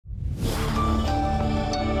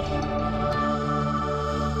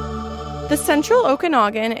The central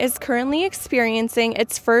Okanagan is currently experiencing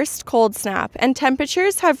its first cold snap, and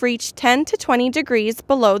temperatures have reached 10 to 20 degrees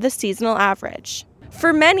below the seasonal average.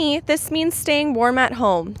 For many, this means staying warm at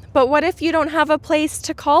home, but what if you don't have a place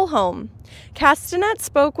to call home? Castanet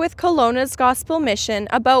spoke with Kelowna's Gospel Mission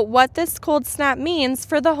about what this cold snap means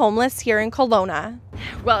for the homeless here in Kelowna.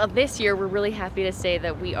 Well, this year we're really happy to say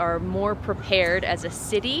that we are more prepared as a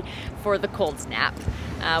city for the cold snap.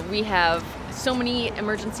 We have so many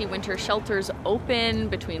emergency winter shelters open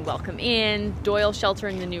between Welcome Inn, Doyle Shelter,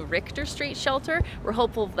 and the new Richter Street Shelter. We're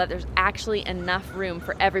hopeful that there's actually enough room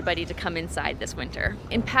for everybody to come inside this winter.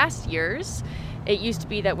 In past years, it used to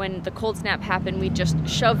be that when the cold snap happened, we'd just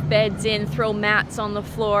shove beds in, throw mats on the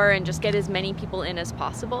floor, and just get as many people in as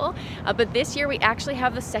possible. But this year we actually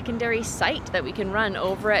have a secondary site that we can run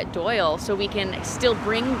over at Doyle, so we can still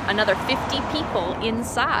bring another 50 people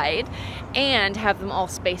inside and have them all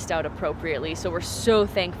spaced out appropriately. So we're so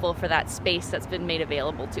thankful for that space that's been made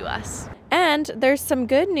available to us. And there's some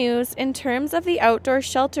good news in terms of the outdoor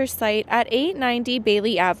shelter site at 890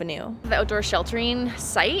 Bailey Avenue. The outdoor sheltering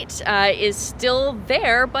site is still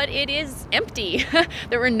there, but it is empty.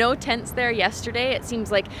 There were no tents there yesterday. It seems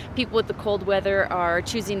like people with the cold weather are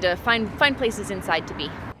choosing to find places inside to be.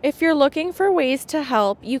 If you're looking for ways to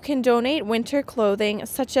help, you can donate winter clothing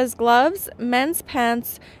such as gloves, men's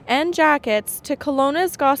pants, and jackets to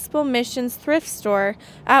Kelowna's Gospel Mission's thrift store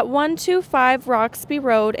at 125 Roxby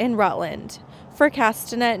Road in Rutland. For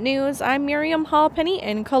Castanet News, I'm Miriam Hallpenny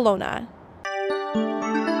in Kelowna.